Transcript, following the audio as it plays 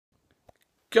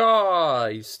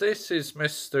Guys, this is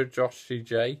Mr. Joshy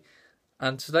J,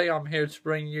 and today I'm here to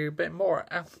bring you a bit more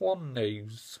F1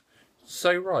 news.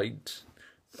 So right,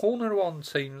 Formula 1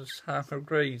 teams have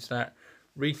agreed that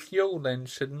refueling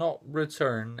should not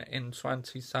return in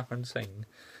 2017.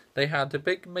 They had a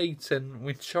big meeting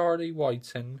with Charlie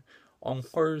Whiting on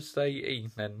Thursday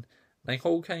evening. They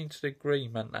all came to the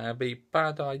agreement that it would be a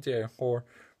bad idea for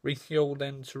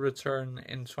refueling to return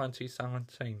in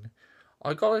 2017.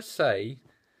 I gotta say,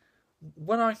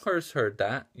 when I first heard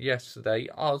that yesterday,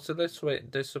 I was a little bit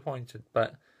disappointed,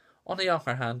 but on the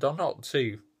other hand, I'm not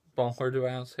too bothered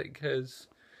about it because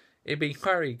it'd be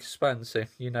very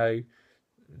expensive,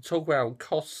 talk about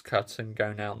cost cutting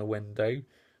going out the window.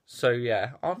 So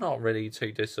yeah, I'm not really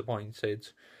too disappointed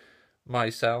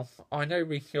myself. I know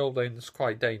refueling is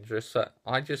quite dangerous, but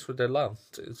I just would have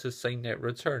loved to see it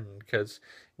return because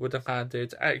it would have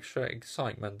added extra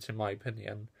excitement in my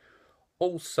opinion.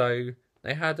 Also,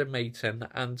 they had a meeting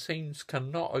and teams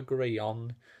cannot agree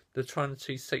on the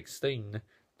 2016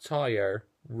 tyre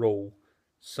rule.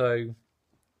 So,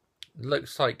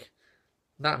 looks like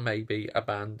that may be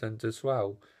abandoned as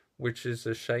well, which is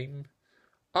a shame.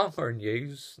 Other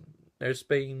news, there's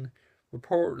been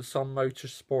reports on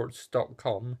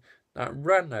motorsports.com that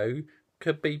Renault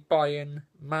could be buying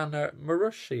Mana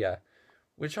Marussia,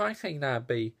 which I think that'd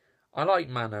be... I like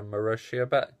Mana Marussia,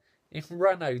 but if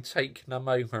Renault take them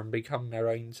over and become their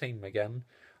own team again,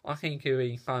 I think it would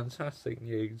be fantastic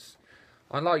news.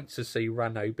 I like to see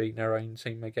Renault being their own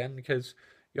team again because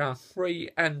you have three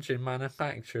engine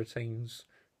manufacturer teams: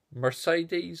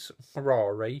 Mercedes,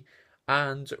 Ferrari,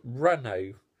 and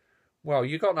Renault. Well,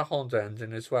 you got the Honda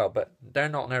engine as well, but they're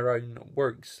not their own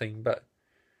works team. But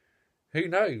who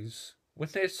knows?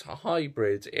 With this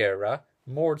hybrid era,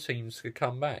 more teams could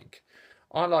come back.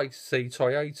 I like to see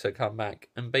Toyota come back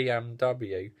and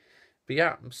BMW be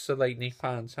absolutely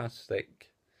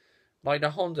fantastic. Like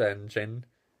the Honda engine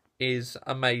is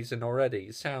amazing already.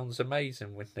 It sounds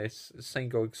amazing with this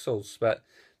single exhaust, but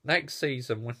next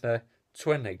season with the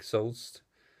twin exhaust,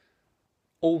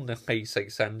 all the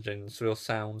V6 engines will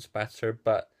sound better,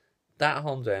 but that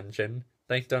Honda engine,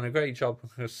 they've done a great job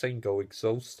with a single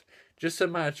exhaust. Just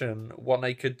imagine what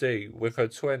they could do with a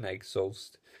twin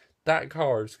exhaust. That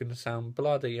car is going to sound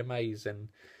bloody amazing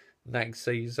next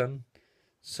season.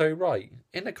 So right,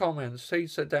 in the comments,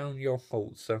 please put down your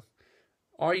thoughts.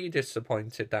 Are you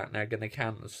disappointed that they're going to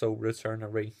cancel Return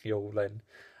of Refueling?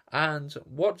 And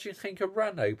what do you think of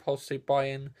Renault possibly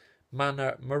buying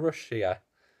Mana Marussia?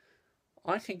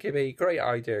 I think it'd be a great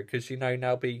idea because,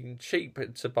 now being cheap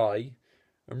to buy.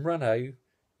 And Renault,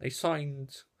 they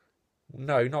signed...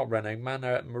 No, not Renault,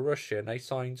 Mana Marussia. And they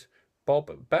signed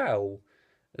Bob Bell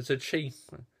as a chief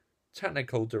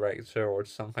technical director or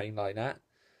something like that.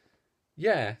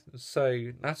 Yeah,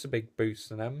 so that's a big boost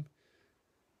to them.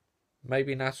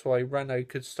 Maybe that's why Renault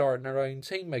could start their own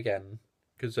team again,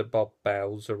 because of Bob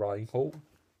Bell's arrival.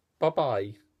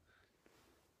 Bye-bye.